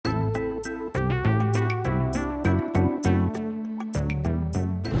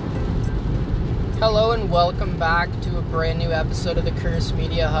Hello and welcome back to a brand new episode of the Curse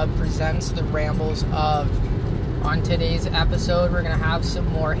Media Hub presents The Rambles of. On today's episode, we're going to have some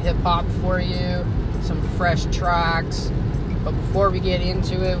more hip-hop for you, some fresh tracks. But before we get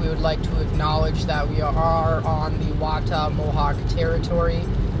into it, we would like to acknowledge that we are on the Wata Mohawk territory.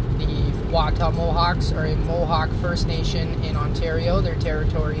 The Wata Mohawks are a Mohawk First Nation in Ontario. Their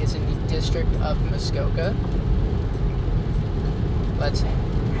territory is in the district of Muskoka. Let's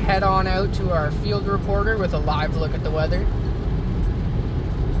head on out to our field reporter with a live look at the weather.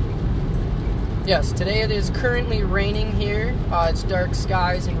 Yes, today it is currently raining here. It's dark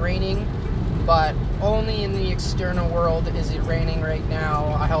skies and raining, but only in the external world is it raining right now.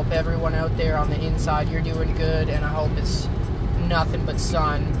 I hope everyone out there on the inside, you're doing good, and I hope it's nothing but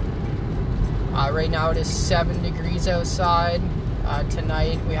sun. Right now it is 7 degrees outside.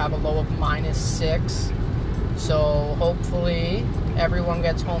 Tonight we have a low of -6. So hopefully everyone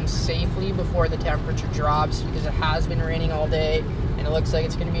gets home safely before the temperature drops, because it has been raining all day and it looks like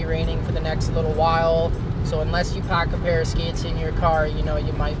it's going to be raining for the next little while. So unless you pack a pair of skates in your car, you know,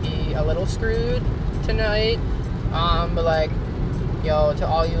 you might be a little screwed tonight. But to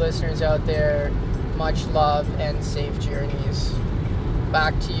all you listeners out there, much love and safe journeys.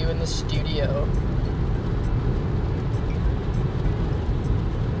 Back to you in the studio.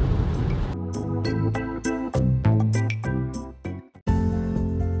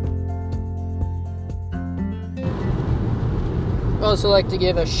 I'd also like to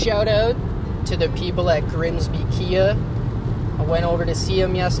give a shout out to the people at Grimsby Kia. I went over to see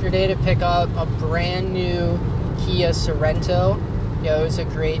them yesterday to pick up a brand new Kia Sorento. It was a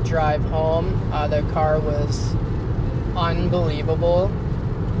great drive home. The car was unbelievable.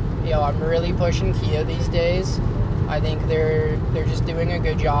 I'm really pushing Kia these days. I think they're just doing a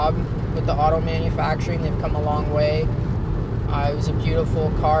good job with the auto manufacturing. They've come a long way. It was a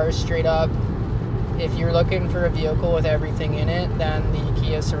beautiful car, straight up. If you're looking for a vehicle with everything in it, then the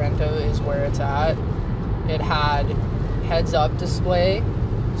Kia Sorento is where it's at. It had heads-up display,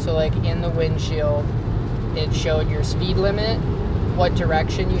 so in the windshield, it showed your speed limit, what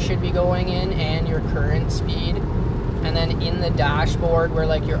direction you should be going in, and your current speed. And then in the dashboard, where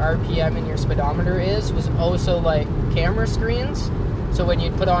your RPM and your speedometer was also camera screens. So when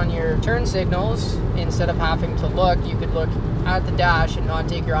you'd put on your turn signals, instead of having to look, you could look at the dash and not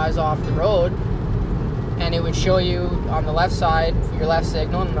take your eyes off the road. And it would show you on the left side your left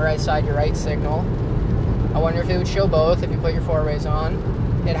signal and on the right side your right signal. I wonder if it would show both if you put your four-ways on.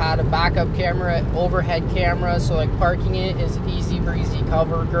 It had a backup camera, overhead camera, so parking it is easy breezy,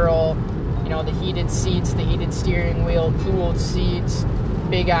 cover girl. The heated seats, the heated steering wheel, cooled seats,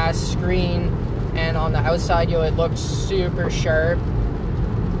 big ass screen, and on the outside, it looked super sharp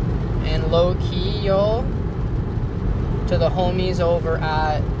and low key, To the homies over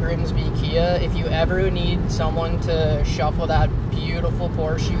at Grimsby Kia, if you ever need someone to shuffle that beautiful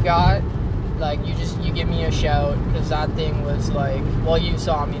Porsche you got, you give me a shout, because that thing was you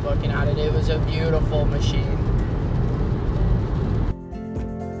saw me looking at it. It was a beautiful machine.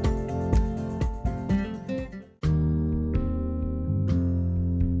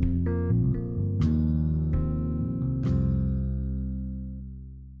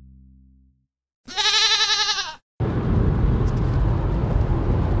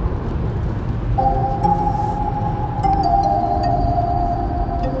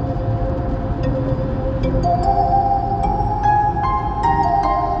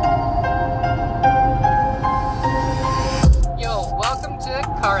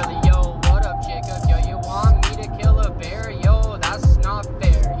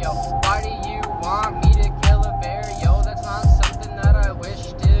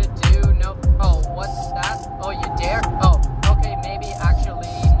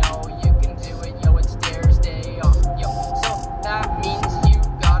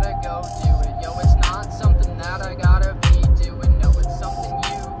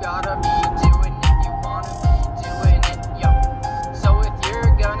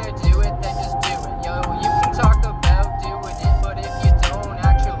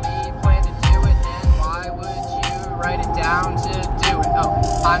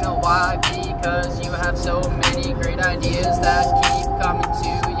 Because you have so many great ideas that keep coming to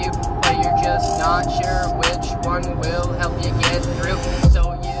you, but you're just not sure which one will help you get through.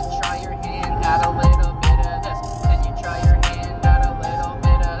 So you try your hand at a little bit of this, then you try your hand at a little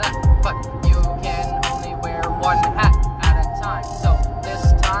bit of that, but you can only wear one hat at a time. So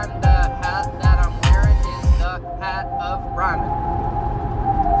this time the hat that I'm wearing is the hat of rhyming.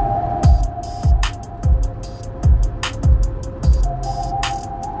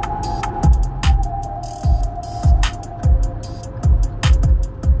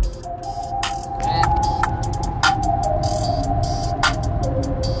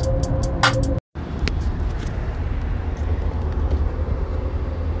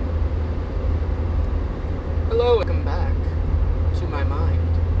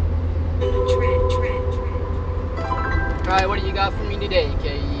 Alright, what do you got for me today,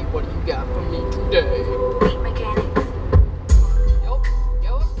 K.E.? What do you got for me today? Beat mechanics.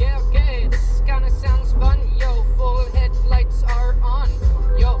 Okay, this kinda sounds fun. Yo, full headlights are on.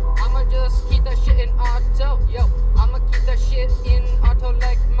 Yo, I'ma just keep that shit in auto. Yo, I'ma keep that shit in auto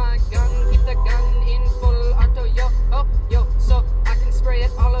like my gun. Keep the gun in full auto. Yo, oh, yo, so I can spray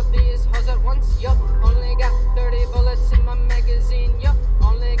it all of these hoes at once. Yo, only got 30 bullets in my magazine. Yo,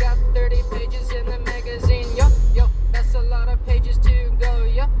 only got 30 pages in the magazine. Yo, that's a lot of pages to go.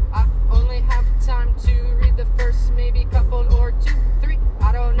 Yo, I only have time to read the first maybe couple or 2, 3.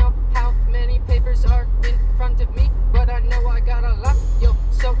 I don't know how many papers are in front of me, but I know I got a lot. Yo,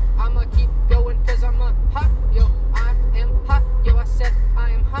 so I'ma keep going cause I'm a hot. Yo, I am hot. Yo, I said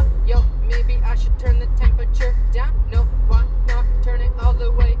I am hot. Yo, maybe I should turn the temperature down. No, why not turn it all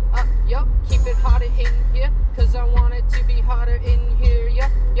the way up? Yo, keep it hotter in here cause I want it to be hotter in here.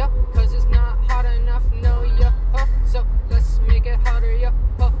 Yo, cause it's not hot enough. No, yo, oh, so let's make it hotter. Yo,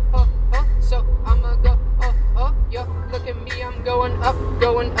 oh, so I'ma go, oh, yo, look at me, I'm going up,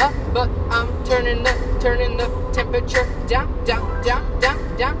 but I'm turning the temperature down,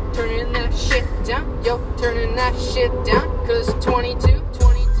 turning that shit down, yo, turning that shit down, cause 22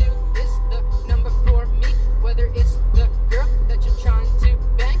 is the number for me, whether it's the girl that you're trying to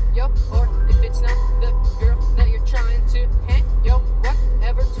bang, yo, or if it's not the girl that you're trying to hang, yo,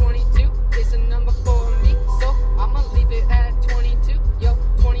 whatever, 22 is a number for me, so I'ma leave it at 22, yo,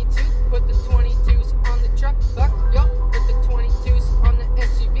 22, put the 22s on the truck, fuck, yo, put the 22s on the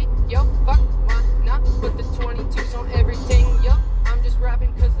SUV, yo, fuck, why not put the 22s on everything, yo, I'm just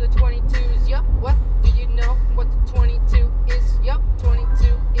rapping cause the 22s, yo, what, do you know what the 22 is, yo,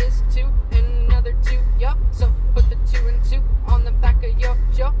 22 is 2 and another 2, yo, so put the 2 and 2 on the back of yo,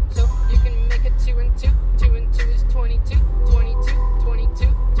 so you can make it 2 and 2, 2 and 2 is 22, 22,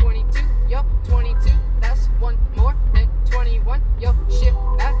 22, 22, yo, 22, that's one more than 21, yo, shit,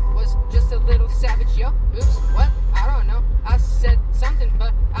 that was just a little savage, yo, oops, what, I don't know, I said something,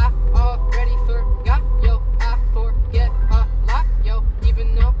 but I already forgot, yo, I forget a lot, yo,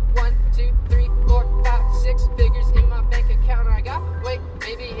 even though 1, 2, 3, 4, 5, 6 figures in my bank account I got, wait,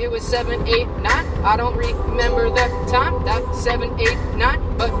 maybe it was 7, 8, 9, I don't remember the time, that 7, 8,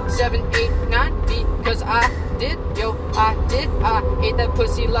 9, but 7, 8, 9, because I did, yo, I ate that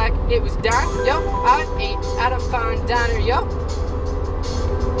pussy like it was dime, yo, I ate at a fine diner, yo.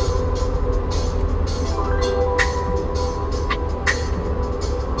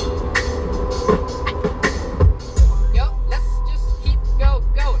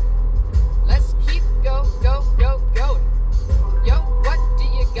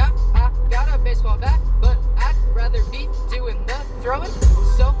 Throwing,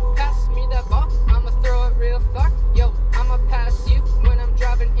 so pass me that ball, I'ma throw it real far, yo, I'ma pass you when I'm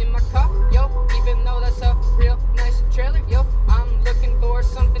driving in my car, yo, even though that's a real nice trailer, yo, I'm looking for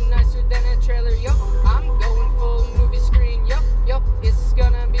something nicer than a trailer, yo, I'm going full movie screen, yo, it's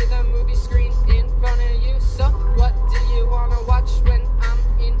gonna be the movie screen in front of you, so what do you wanna watch when I'm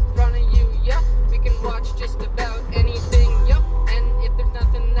in front of you, yo, we can watch just about anything, yo, and if there's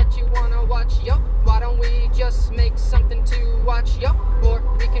nothing that you wanna watch, yo, why don't we just make something to watch, yo, or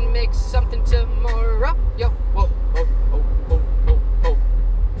we can make something tomorrow, yo, whoa, oh, oh, oh, oh, oh,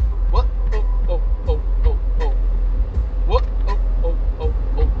 what, oh, oh, oh, oh, oh, what, oh, oh, oh,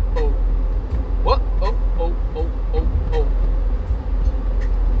 oh, oh, what, oh, oh, oh, oh, oh.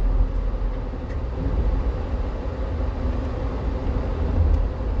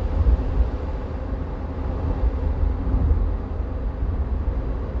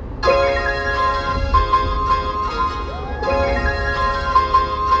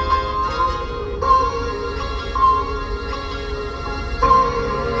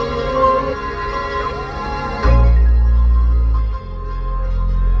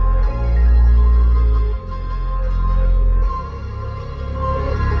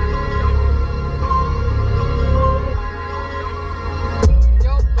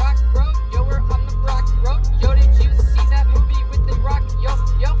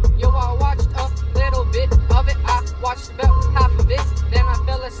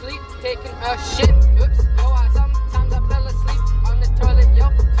 Taking a shit, oops, yo, sometimes I fell asleep on the toilet,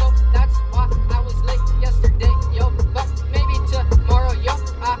 yo, so that's why I was late yesterday, yo, but maybe tomorrow, yo,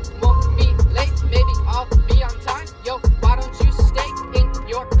 I won't be late, maybe I'll be on time, yo, why don't you stay in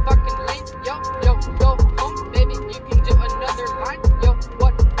your fucking lane, yo, go home, maybe you can do another line, yo,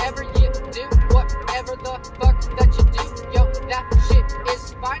 whatever you do, whatever the fuck that you do, yo, that shit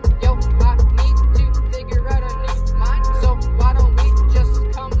is fine, yo, I need to figure out a new mind, so why don't we just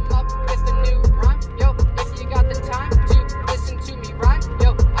come up with a new rhyme?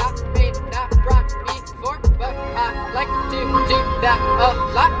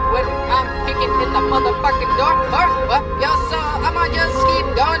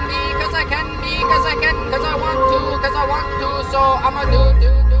 I'ma do the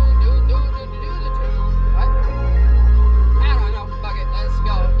two. What? I don't know. Fuck it. Let's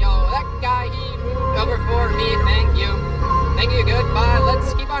go. Yo, that guy, he moved over for me. Thank you. Thank you. Goodbye.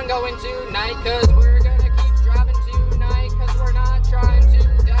 Let's keep on going tonight, cause we're gonna keep driving tonight, cause we're not trying to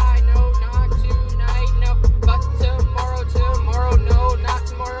die. No, not tonight. No, but tomorrow. No, not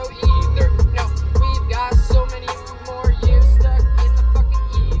tomorrow either. No, we've got so many more years stuck in the fucking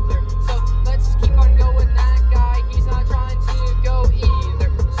ether. So let's keep on going. That guy, he's not trying to go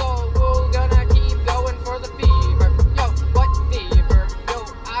either. So we're gonna keep going for the fever. Yo, what fever? Yo,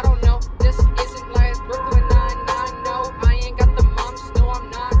 I don't know. This isn't like Brooklyn Nine-Nine. No, I ain't got the mumps. No, I'm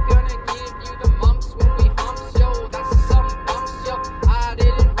not gonna give you the mumps.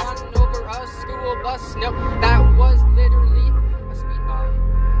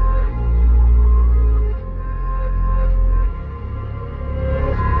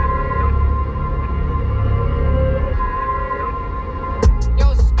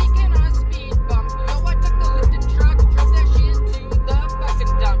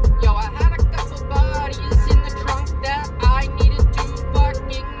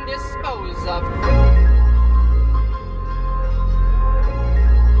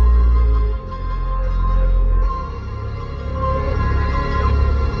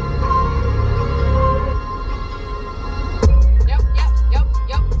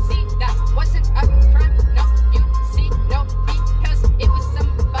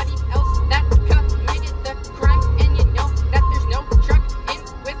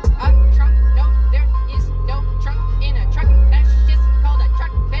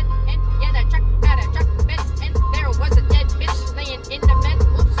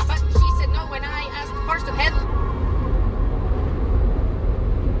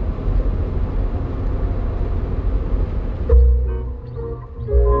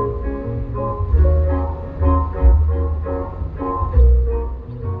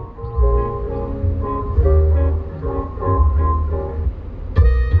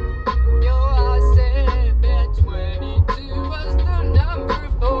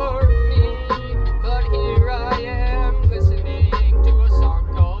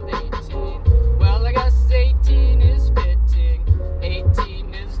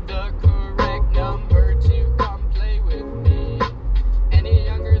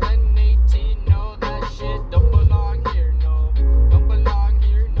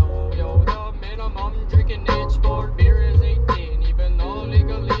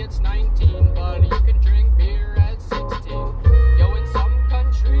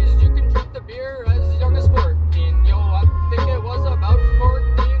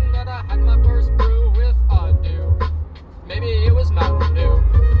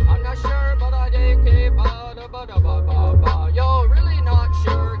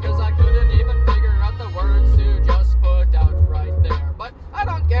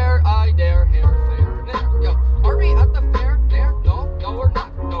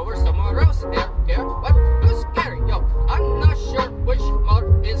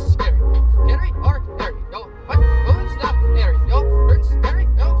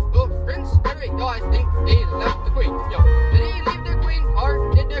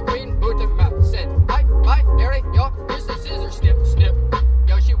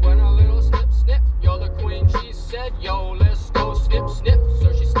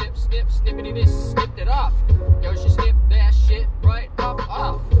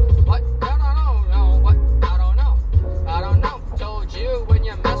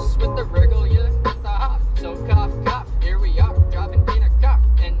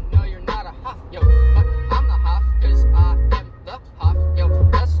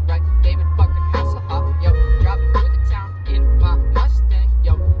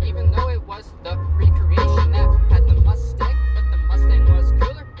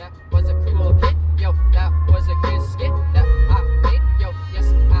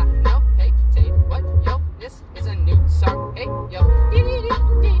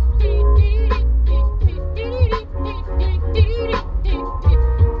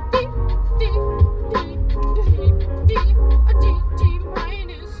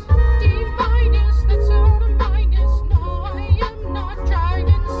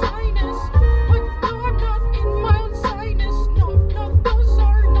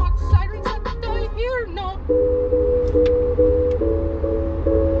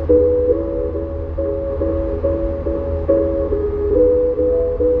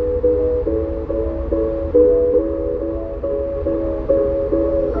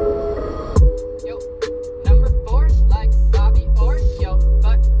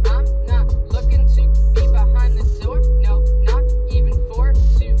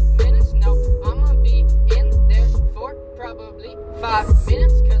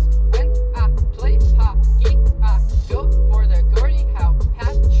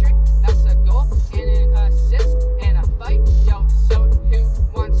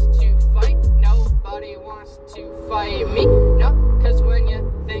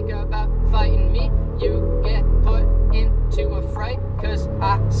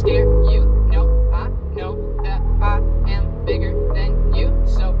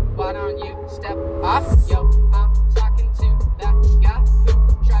 off, yo. I'm talking to that guy who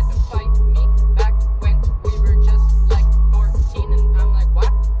tried to fight me back when we were just like 14, and I'm like, why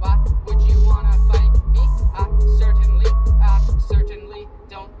would you wanna fight me? I certainly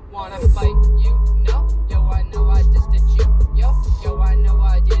don't wanna fight you. No, yo, I know I dissed you. Yo, I know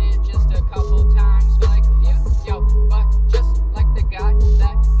I did it just a couple times, like a few. Yo, but just like the guy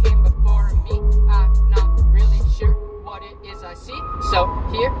that came before me, I'm not really sure what it is I see. So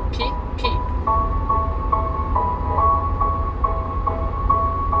here, PP.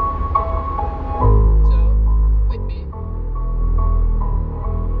 So with me.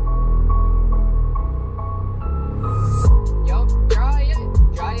 Yo, try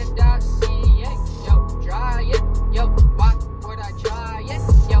it.ca. Yo, try it. Yo, why would I try it?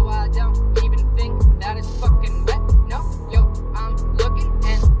 Yo, I don't even think that it's fucking wet. No, yo, I'm looking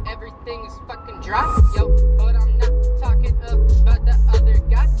and everything is fucking dry. Yo, but I'm not talking about the other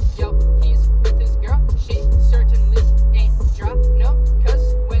guy. Yo, he's with his girl. She certainly ain't dry. No,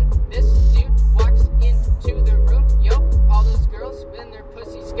 cause when this dude walks into the room, yo, all those girls, when their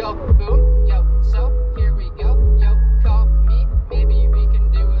pussies go boom. Yo, so here we go. Yo, call me. Maybe we can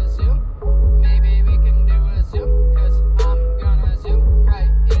do a Zoom. Maybe we can do a Zoom, cause I'm gonna zoom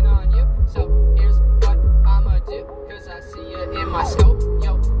right in on you. So here's what I'ma do, cause I see you in my scope.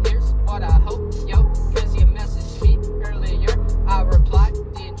 Yo, here's what I hope. Yo, cause you messaged me earlier. I replied,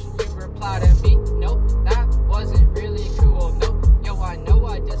 did you reply to me? Nope, that wasn't really cool. Nope, yo, I know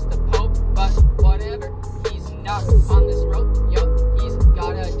I dissed the Pope, but whatever. He's not on this rope. Yo, he's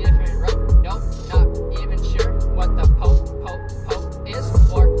got a different rope. Nope, not even sure what the Pope is,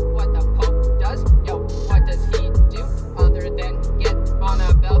 or what the Pope does. Yo, what does he do other than get on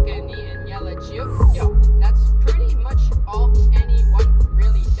a balcony and yell at you? Yo, that's pretty much all anyone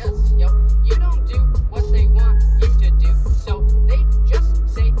really does. Yo, you don't do what they want you to do, so they just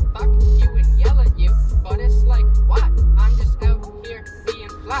say fuck you and yell at you. But it's like, why? I'm just out here being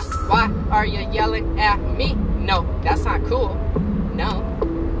flat. Why are you yelling at me? No, that's not cool. No,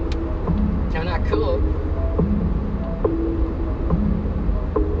 not cool.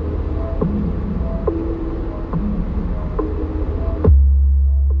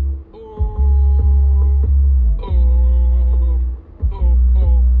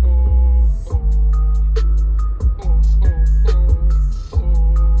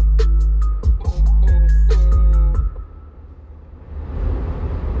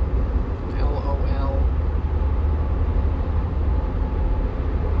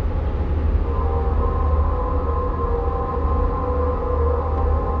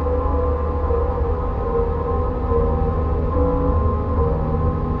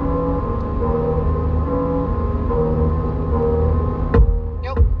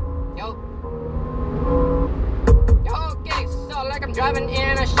 Driving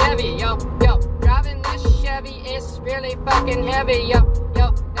in a Chevy, yo, driving this Chevy is really fucking heavy, yo,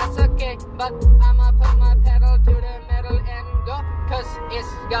 that's okay, but I'ma put my pedal to the metal and go, cause it's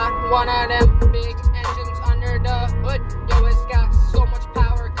got one of them big engines under the hood. Yo, it's got so much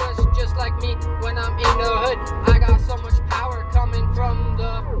power, cause just like me, when I'm in the hood, I got so much power coming from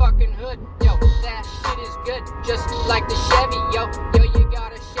the fucking hood. Yo, that shit is good, just like the Chevy. Yo, you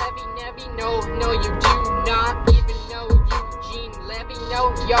got a Chevy Nevy? No, you do not even know Eugene Levy.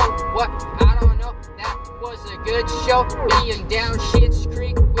 No, yo, what? I don't know. That was a good show. Being down Schitt's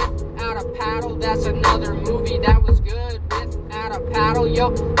Creek without a paddle. That's another movie that was good without a paddle.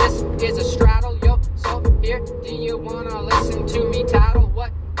 Yo, this is a straddle. Yo, so here, do you wanna listen to me tattle?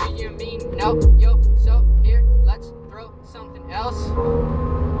 What do you mean? No, yo, so here, let's throw something else.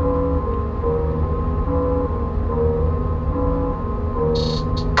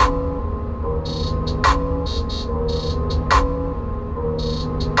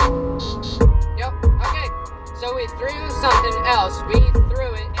 So we threw something else, we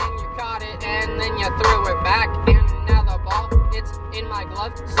threw it and you caught it and then you threw it back and now the ball, it's in my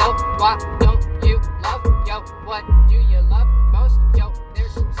glove. So what don't you love? Yo, what do you love most? Yo,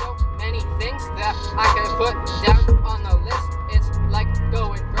 there's so many things that I could put down on the list. It's like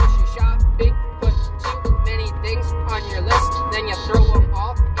going grocery shopping, put too many things on your list, then you throw them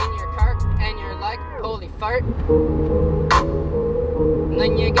all in your cart and you're like, holy fart. And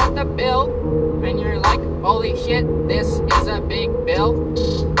then you got the bill, and you're like, holy shit, this is a big bill.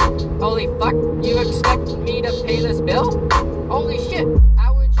 Holy fuck, you expect me to pay this bill? Holy shit,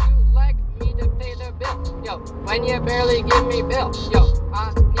 how would you like me to pay the bill? Yo, when you barely give me bill. Yo,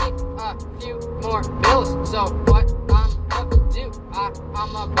 I need a few more bills. So what I'm up to,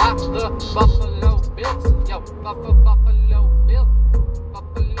 I'ma buy the Buffalo Bills. Yo, Buffalo Bill.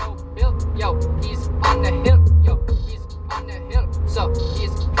 Buffalo Bill. Yo, he's on the hill. Yo, he's on the hill. So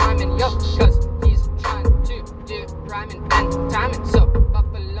he's climbing, yo, cause he's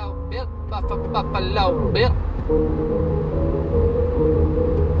Buffalo Bill.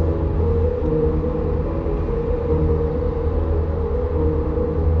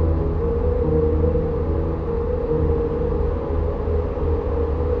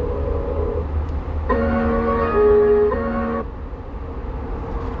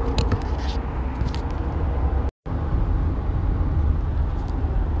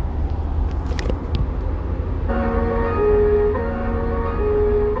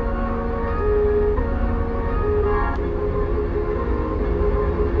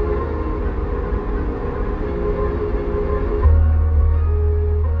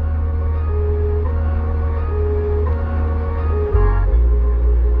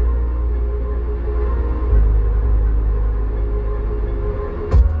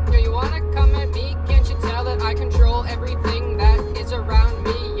 Everything that is around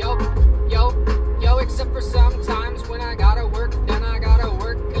me, yo, except for sometimes when I gotta work, then I gotta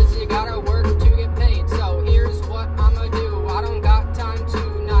work, cause you gotta work to get paid. So here's what I'ma do, I don't got time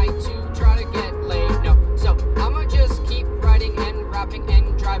tonight to try to get laid, no. So I'ma just keep writing and rapping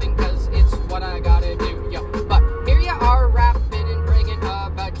and driving, cause it's what I gotta do, yo. But here you are rapping and bragging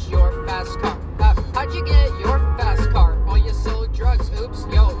about your fast car. How'd you get your fast car? Oh, you sold drugs, oops,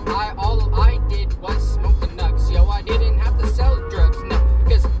 yo, all I did was smoke the nugs, yo, I didn't have to sell drugs, no,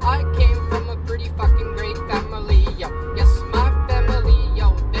 cause I came from a pretty fucking great family, yo, yes, my family,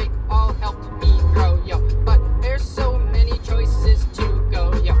 yo, they all helped me grow, yo, but there's so many choices to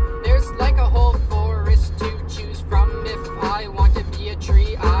go, yo, there's like a whole forest to choose from. If I want to be a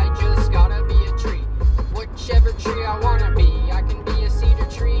tree, I just gotta be a tree, whichever tree I wanna be. I can be a cedar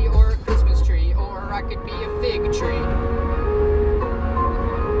tree or a Christmas tree, or I could be a fig tree.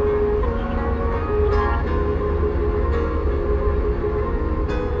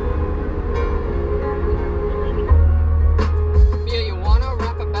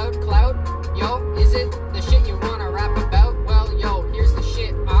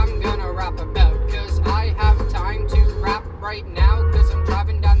 Right now, cause I'm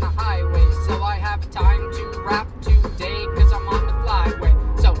driving down the highway, so I have time to rap today, cause I'm on the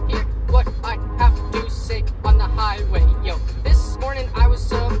flyway. So hear what I have to say on the highway, yo. This morning I was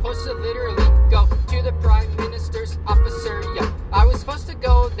supposed to literally go to the Prime Minister's officer, yo. I was supposed to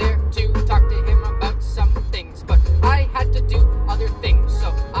go there to talk to him about some things, but I had to do other things,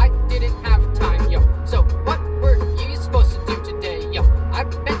 so I didn't have time, yo. So what were you supposed to do today, yo? I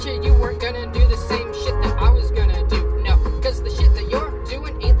bet you weren't gonna do the same shit that I was gonna do. Cause the shit that you're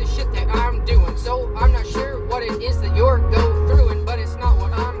doing ain't the shit that I'm doing. So I'm not sure what it is that you're go throughing, but it's not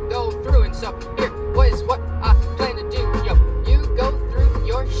what I'm go throughing. So here was what I plan to do, yo. You go through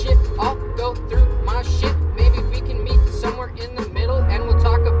your shit, I'll go through my shit. Maybe we can meet somewhere in the middle and we'll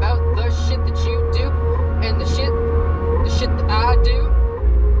talk about the shit that you do and the shit that I do.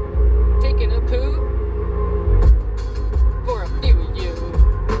 Taking a poo for a few of you.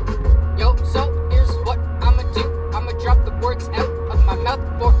 Yo, so here's what I'ma do. I'ma drop the words out of my mouth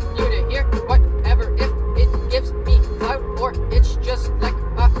for you to hear. Whatever, if it gives me clout or it's just like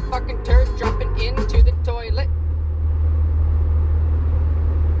a fucking turd dropping into the toilet.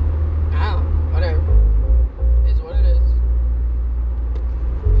 I don't know, whatever. It is what it is.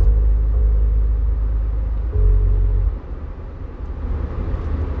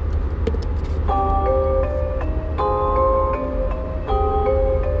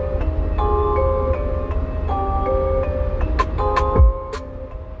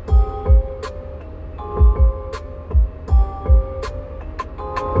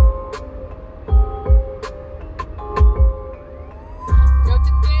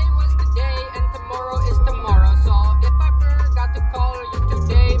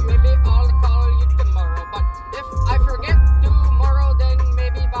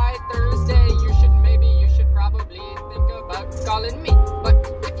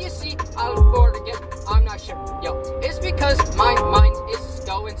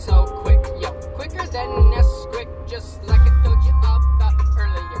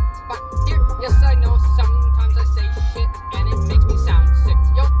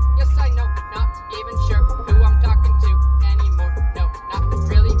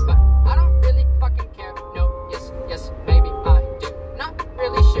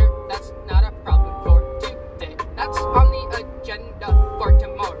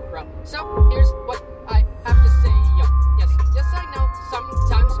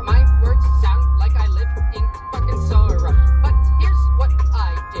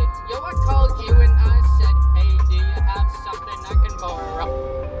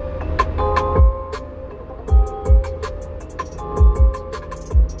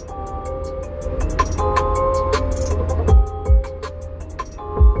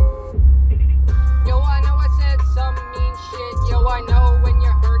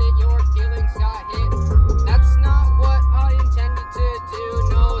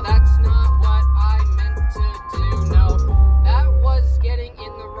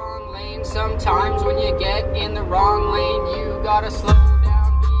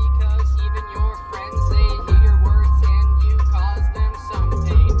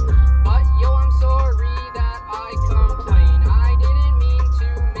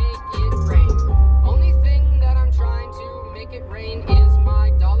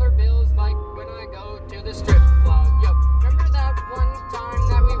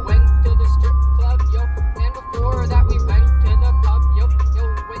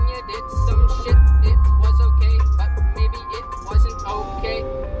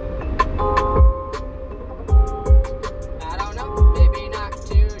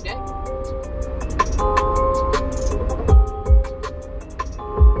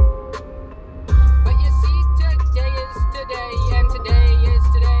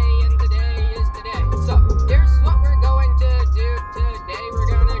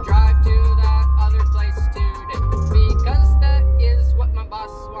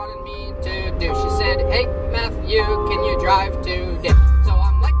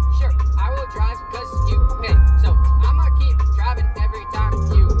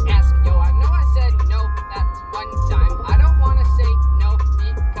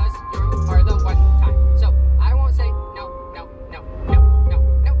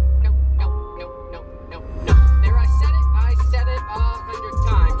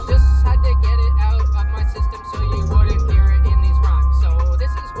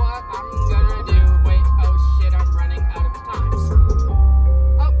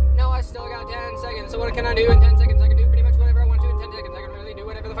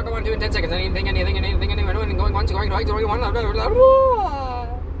 1, 2, and 10 seconds. Anything, going once, going twice, going one, blah, blah, blah, blah.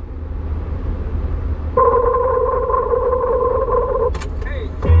 Hey.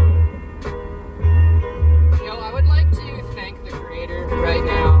 Yo, I would like to thank the creator right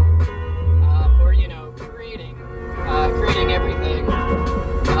now for, creating everything.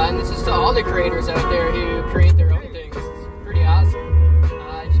 And this is to all the creators out there who create their own things. It's pretty awesome.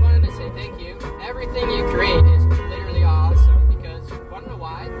 I just wanted to say thank you. Everything you create is literally awesome because you want to know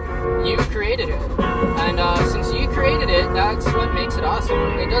why? You created it. And since you created it, that's what makes it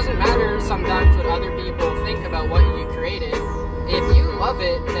awesome. It doesn't matter sometimes what other people think about what you created. If you love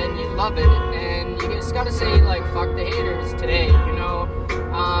it, then you love it. And you just gotta say, like, fuck the haters today, you know?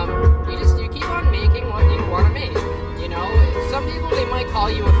 You keep on making what you want to make, you know? Some people, they might call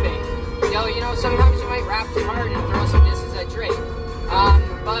you a fake. You know, sometimes you might rap too hard and throw some disses at Drake.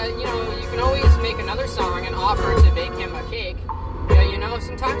 But, you know, you can always make another song and offer to bake him a cake. Yeah, you know,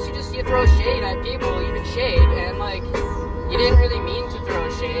 sometimes you throw shade at people, even shade, and, like, you didn't really mean to throw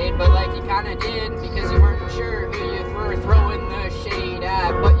shade, but, like, you kind of did because you weren't sure who you were throwing the shade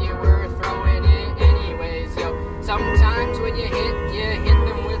at, but you were throwing it anyways, yo. Sometimes when you hit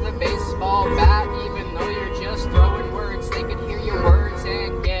them with a baseball bat, even though you're just throwing words, they could hear your words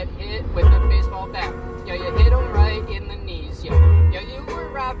and get hit with a baseball bat. Yo, you hit them right in the knees, yo. Yo, you were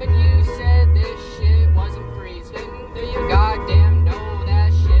rapping, you said this shit wasn't free. Then do you goddamn know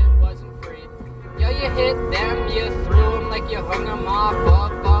that shit wasn't free? Yo, you hit them, you threw them like you hung them off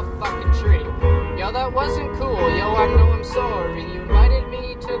of a fucking tree. Yo, that wasn't cool, yo, I know I'm sorry. You invited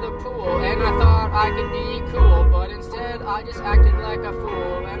me to the pool, and I thought I could be cool, but instead I just acted like a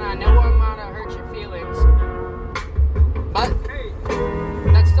fool, and I know I might have hurt your feelings. But, hey,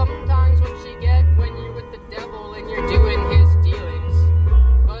 that's sometimes what you get when you're with the devil and you're doing his dealings.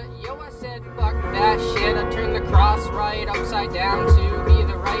 But, yo, I said, fuck that shit, I turned the cross right upside down to be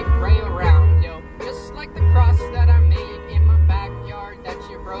the right way around, yo. Just like the cross that I made in my backyard that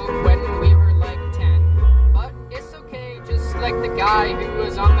you broke when we were like 10. But it's okay, just like the guy who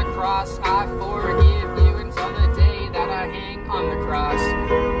was on the cross, I forgive you until the day that I hang on the cross.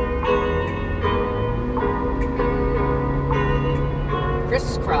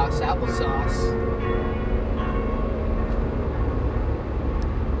 Crisscross applesauce.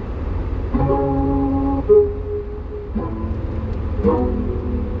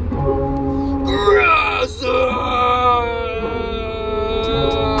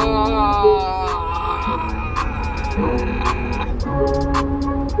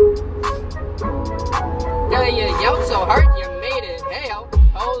 Yeah, you yelled so hard you made it hail.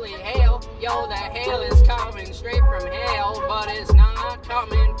 Holy hail, yo, the hail is coming straight from hell, but it's not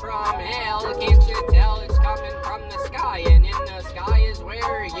coming from hell. Can't you tell it's coming from the sky? And in the sky is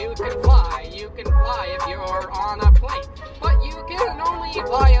where you can fly. You can fly if you're on a plane, but you can only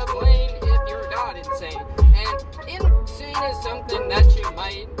fly a plane if you're not insane. And insane is something that you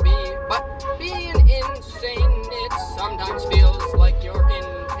might be, but being insane, it sometimes feels like you're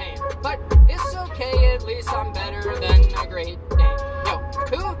in pain. But it's okay, at least I'm better than a Great Dane. Yo,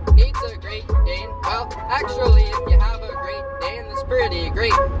 who needs a Great Dane? Well, actually, if you have a Great Dane, that's pretty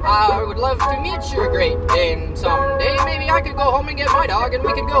great. I would love to meet your Great Dane someday. Maybe I could go home and get my dog and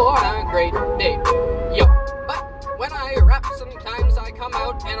we could go on a great date. Yo, but when I rap, sometimes I come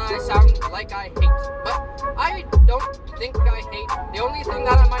out and I sound like I hate. But I don't think I hate. The only thing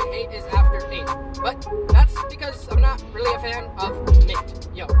that I might hate is after 8. But that's because I'm not really a fan of Nate.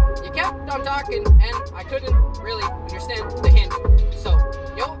 Yo, you kept on talking and I couldn't really understand the hint. So,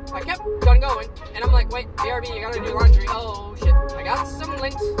 yo, I kept on going and I'm like, wait, BRB, you gotta do laundry. Oh shit, I got some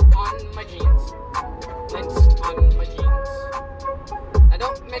lint on my jeans. Lint on my jeans. That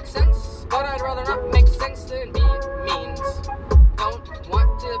don't make sense, but I'd rather not make sense than be means. Don't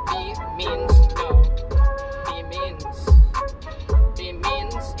want to be means, no. Be means. Be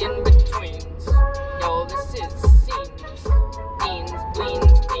means in betweens. Yo, this is scenes. Beans,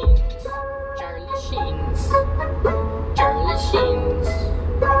 bleens, beans. Charlie Sheens. Charlie Sheens.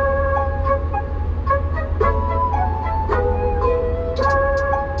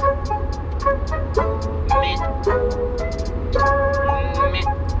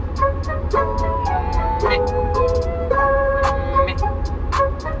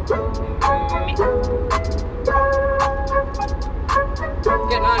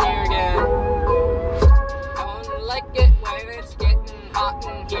 Getting on here again. Don't like it when it's getting hot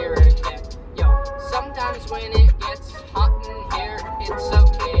in here again. Yo, sometimes when it gets hot in here, it's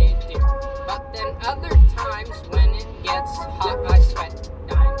okay, dear. But then other times when it gets hot, I sweat.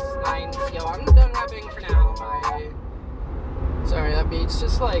 Lines. Yo, I'm done rapping for now. Bye. Sorry, that beat's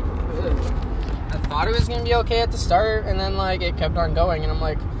just like, ugh. I thought it was gonna be okay at the start, and then like it kept on going, and I'm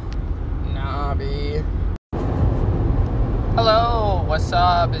like, Nobby. Hello, what's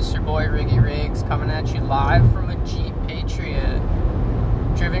up? It's your boy Riggy Riggs coming at you live from a Jeep Patriot.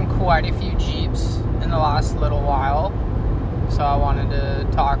 Driven quite a few Jeeps in the last little while, so I wanted to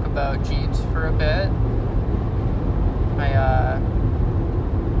talk about Jeeps for a bit. I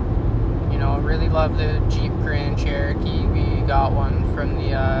really love the Jeep Grand Cherokee. We got one from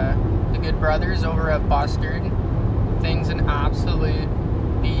the good brothers over at Bustard. Thing's an absolute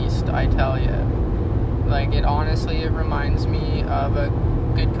beast, I tell you. Like, it reminds me of a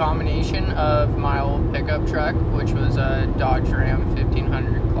good combination of my old pickup truck, which was a Dodge Ram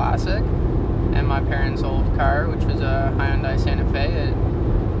 1500 Classic, and my parents' old car, which was a Hyundai Santa Fe,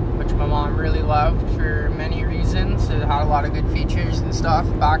 which my mom really loved for many reasons. It had a lot of good features and stuff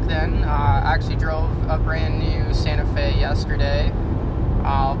back then. I actually drove a brand new Santa Fe yesterday.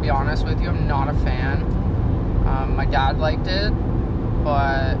 I'll be honest with you, I'm not a fan. My dad liked it,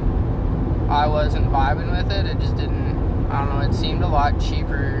 but I wasn't vibing with it. It just didn't, I don't know, it seemed a lot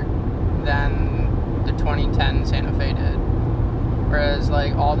cheaper than the 2010 Santa Fe did. Whereas,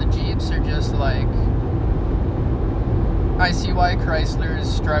 like, all the Jeeps are just, like, I see why Chrysler is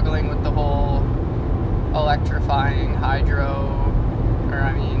struggling with the whole electrifying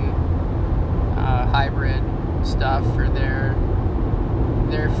hybrid stuff for their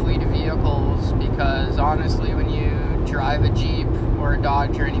fleet of vehicles, because honestly, when you drive a Jeep or a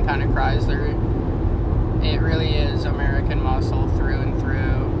Dodge or any kind of Chrysler, it really is American muscle through and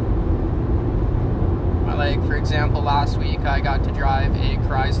through. Like, for example, last week I got to drive a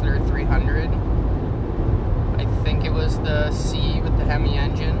Chrysler 300. I think it was the C with the Hemi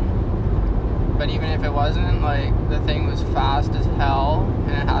engine. But even if it wasn't, like, the thing was fast as hell,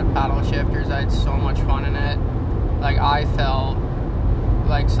 and it had paddle shifters. I had so much fun in it. Like, I felt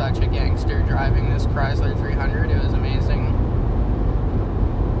like such a gangster driving this Chrysler 300. It was amazing.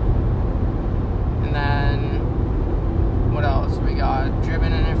 And then, what else we got?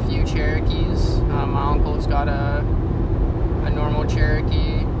 Driven in a few Cherokees. My uncle's got a normal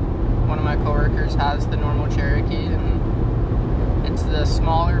Cherokee. One of my coworkers has the normal Cherokee, and it's the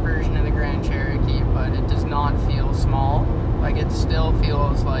smaller version of the Grand Cherokee, but it does not feel small. Like, it still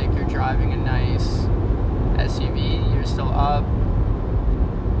feels like you're driving a nice SUV. You're still up.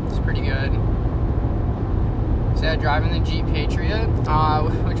 It's pretty good. So yeah, driving the Jeep Patriot,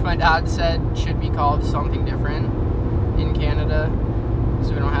 which my dad said should be called something different in Canada,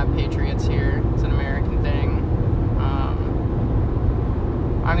 because we don't have Patriots here. It's an American thing.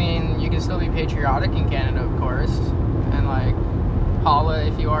 I mean, you can still be patriotic in Canada, of course, and, like, holla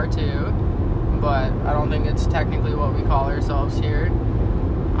if you are too, but I don't think it's technically what we call ourselves here,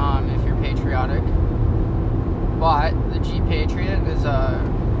 if you're patriotic. But the Jeep Patriot is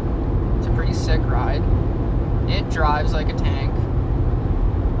it's a pretty sick ride. It drives like a tank.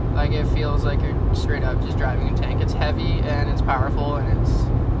 Like, it feels like you're straight up just driving a tank. It's heavy and it's powerful, and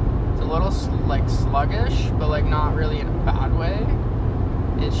it's a little like sluggish, but, like, not really in a bad way.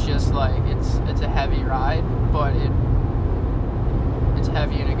 It's just like, it's a heavy ride, but it's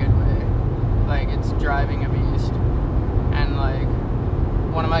heavy in a good way. Like, it's driving a beast. And, like,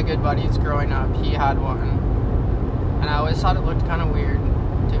 one of my good buddies growing up, he had one, and I always thought it looked kind of weird,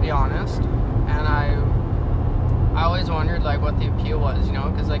 to be honest. And I always wondered, like, what the appeal was, you know,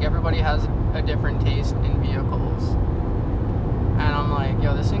 because, like, everybody has a different taste in vehicles. And I'm like,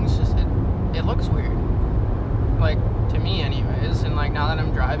 yo, this thing's just, it looks weird. Like, to me anyways. And, like, now that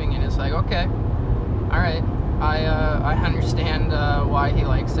I'm driving it, it's like, okay, alright, I understand why he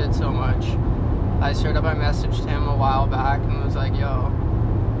likes it so much. I messaged him a while back and was like, yo,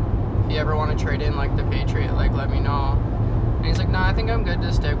 if you ever want to trade in, like, the Patriot, like, let me know. And he's like, nah, I think I'm good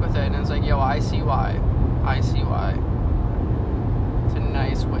to stick with it. And it's like, yo, I see why. It's a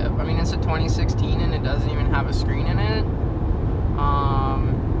nice whip. I mean, it's a 2016 and it doesn't even have a screen in it.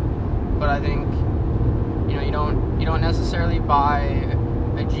 But I think, you know, you don't necessarily buy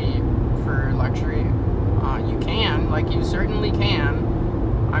a Jeep for luxury. You can, like, you certainly can.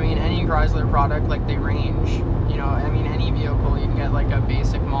 I mean, any Chrysler product, like, they range. You know, I mean, any vehicle, you can get, like, a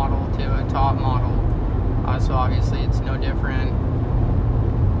basic model to a top model. So obviously it's no different.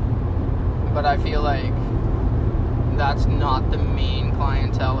 But I feel like that's not the main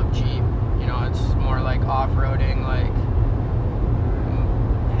clientele of Jeep. You know, it's more like off-roading, like,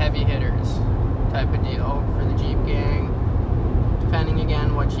 heavy hitters type of deal for the Jeep gang. Depending,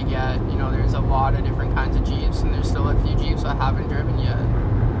 again, what you get. You know, there's a lot of different kinds of Jeeps, and there's still a few Jeeps I haven't driven yet.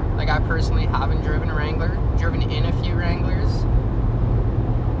 Like, I personally haven't driven a Wrangler, driven in a few Wranglers.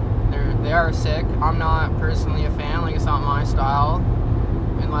 They are sick. I'm not personally a fan. Like, it's not my style.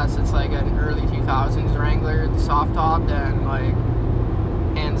 Unless it's like an early 2000s Wrangler, the soft top, then, like,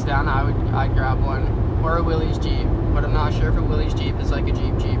 hands hands down, I'd grab one. Or a Willys Jeep. But I'm not sure if a Willys Jeep is like a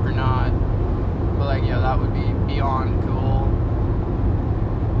Jeep or not. But like, yeah, that would be beyond cool.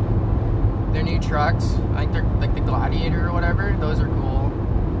 Their new trucks, I think they're like the Gladiator or whatever, those are cool.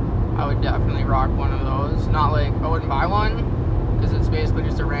 I would definitely rock one of those. Not like, I wouldn't buy one, because it's basically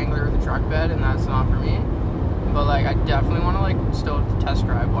just a Wrangler with a truck bed, and that's not for me. But like, I definitely want to like still test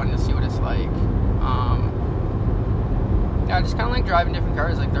drive one to see what it's like. Yeah, I just kind of like driving different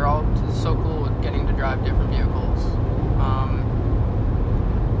cars. Like, they're all so cool with getting to drive different vehicles.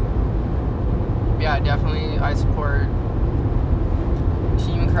 Yeah, definitely I support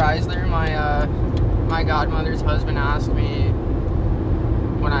Team Chrysler. My godmother's husband asked me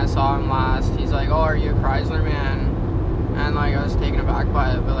when I saw him last, he's like, oh, are you a Chrysler man? And like, I was taken aback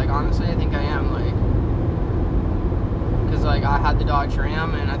by it, but like, honestly, I think I am, like, because like, I had the Dodge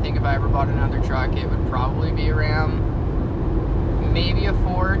Ram, and I think if I ever bought another truck, it would probably be a Ram, maybe a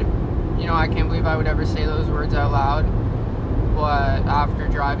Ford. You know, I can't believe I would ever say those words out loud, but after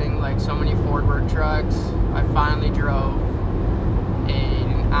driving like so many Ford work trucks, I finally drove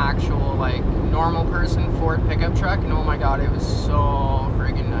an actual like normal person Ford pickup truck, and oh my god, it was so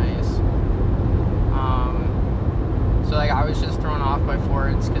friggin' nice. So like, I was just thrown off by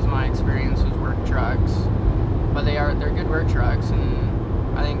Fords because my experience was work trucks, but they're good work trucks,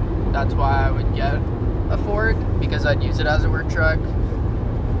 and I think that's why I would get a Ford, because I'd use it as a work truck.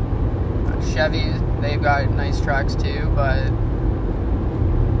 Chevy, they've got nice trucks too, but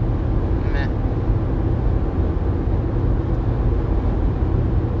meh.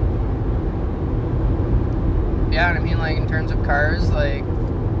 Yeah, and I mean, like, in terms of cars, like,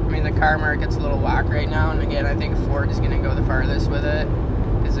 I mean, the car market's a little whack right now, and again, I think Ford is going to go the farthest with it,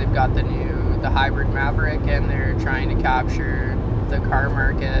 because they've got the hybrid Maverick, and they're trying to capture the car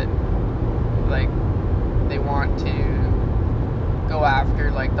market. Like, they want to go after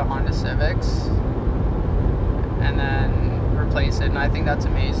like the Honda Civics and then replace it, and I think that's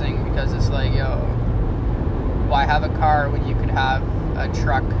amazing, because it's like, yo, why have a car when you could have a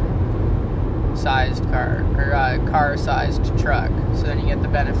truck sized car, or a car sized truck? So then you get the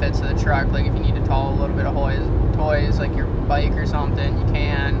benefits of the truck. Like, if you need to haul a little bit of toys like your bike or something, you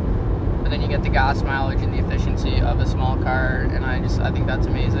can, but then you get the gas mileage and the efficiency of a small car, and I think that's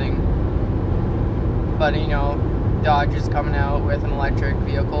amazing. But you know, Dodge is coming out with an electric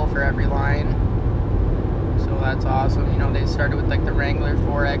vehicle for every line, so that's awesome. You know, they started with like the Wrangler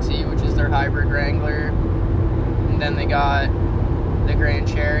 4xe, which is their hybrid Wrangler, and then they got the Grand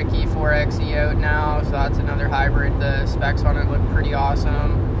Cherokee 4xe out now, so that's another hybrid. The specs on it look pretty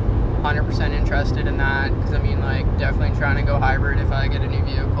awesome. 100% interested in that, because I mean, like, definitely trying to go hybrid if I get a new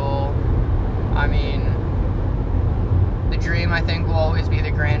vehicle. I mean, the dream, I think, will always be the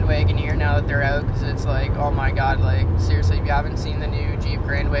Grand Wagoneer now that they're out, because it's like, oh my god, like, seriously, if you haven't seen the new Jeep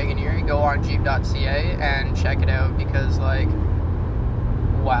Grand Wagoneer, you go on jeep.ca and check it out, because, like,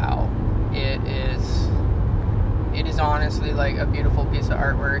 wow, it is honestly, like, a beautiful piece of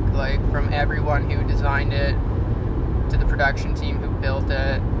artwork, like, from everyone who designed it to the production team who built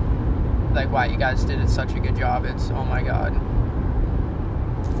it. Like, wow, you guys did such a good job. It's, oh my god.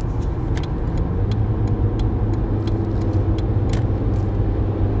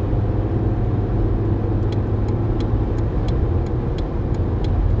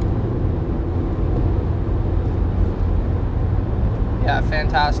 Yeah,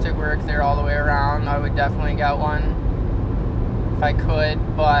 fantastic work there all the way around. I would definitely get one if I could,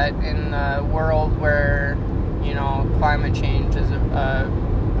 but in a world where, you know, climate change is a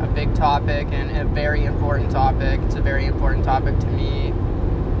big topic and a very important topic, it's a very important topic to me.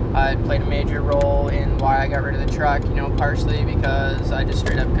 It played a major role in why I got rid of the truck, you know, partially because I just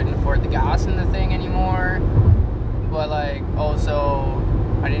straight up couldn't afford the gas in the thing anymore, but like, also,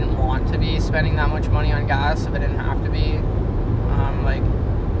 I didn't want to be spending that much money on gas if I didn't have to be. Like,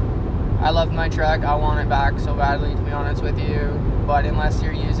 I love my truck, I want it back so badly, to be honest with you, but unless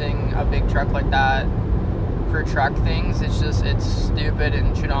you're using a big truck like that for truck things, it's stupid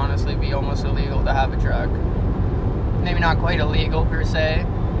and should honestly be almost illegal to have a truck. Maybe not quite illegal per se,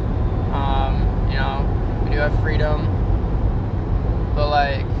 you know, we do have freedom, but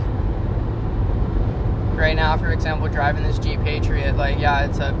like, right now, for example, driving this Jeep Patriot, like, yeah,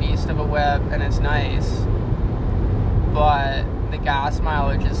 it's a beast of a whip and it's nice, but the gas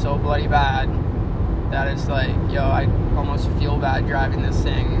mileage is so bloody bad that it's like, yo, I almost feel bad driving this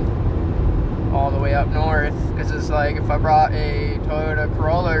thing all the way up north, because it's like, if I brought a Toyota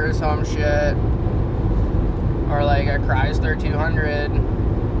Corolla or some shit, or like a Chrysler 200,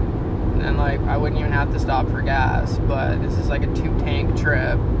 then like, I wouldn't even have to stop for gas, but this is like a 2-tank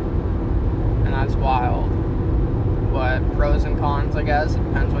trip, and that's wild. but pros and cons, I guess. It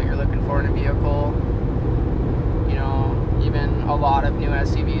depends what you're looking for in a vehicle. You know, even a lot of new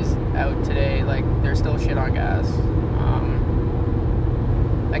SUVs out today, like, they're still shit on gas.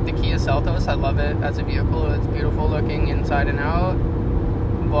 Like the Kia Seltos, I love it as a vehicle. It's beautiful looking inside and out,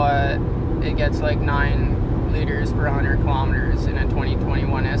 but it gets like 9 liters per 100 kilometers in a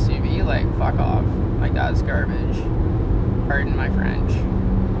 2021 SUV. Like, fuck off. Like, that's garbage. Pardon my French.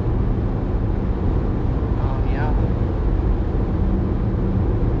 Yeah.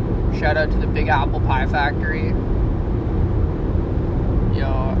 Shout out to the Big Apple Pie Factory. Yo,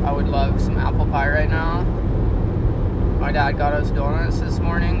 I would love some apple pie right now. My dad got us donuts this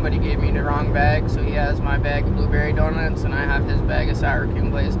morning, but he gave me the wrong bag, so he has my bag of blueberry donuts, and I have his bag of sour cream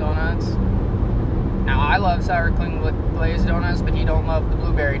glazed donuts. Now, I love sour cream glazed donuts, but he don't love the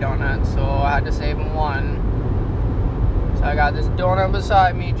blueberry donuts, so I had to save him one. So I got this donut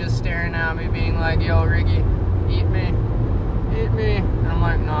beside me, just staring at me, being like, yo, Riggy, eat me, eat me. And I'm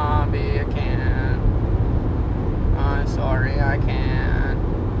like, nah, B, I can't. I'm sorry, I can't.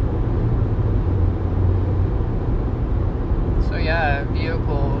 So yeah,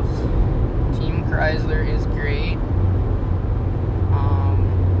 vehicles. Team Chrysler is great.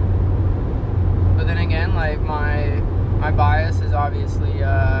 But then again, like, my bias is obviously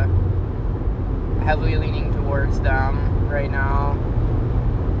heavily leaning towards them right now.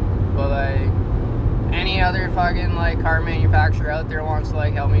 But like, any other fucking like car manufacturer out there wants to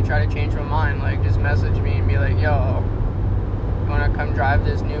like help me try to change my mind, like, just message me and be like, yo, you wanna come drive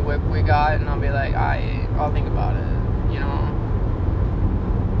this new whip we got? And I'll be like, I'll think about it, you know.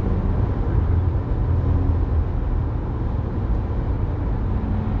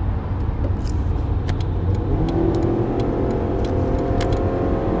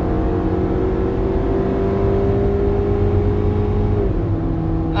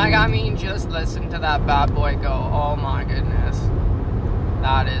 Like, I mean, just listen to that bad boy go. Oh my goodness.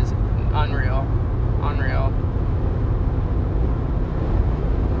 That is unreal.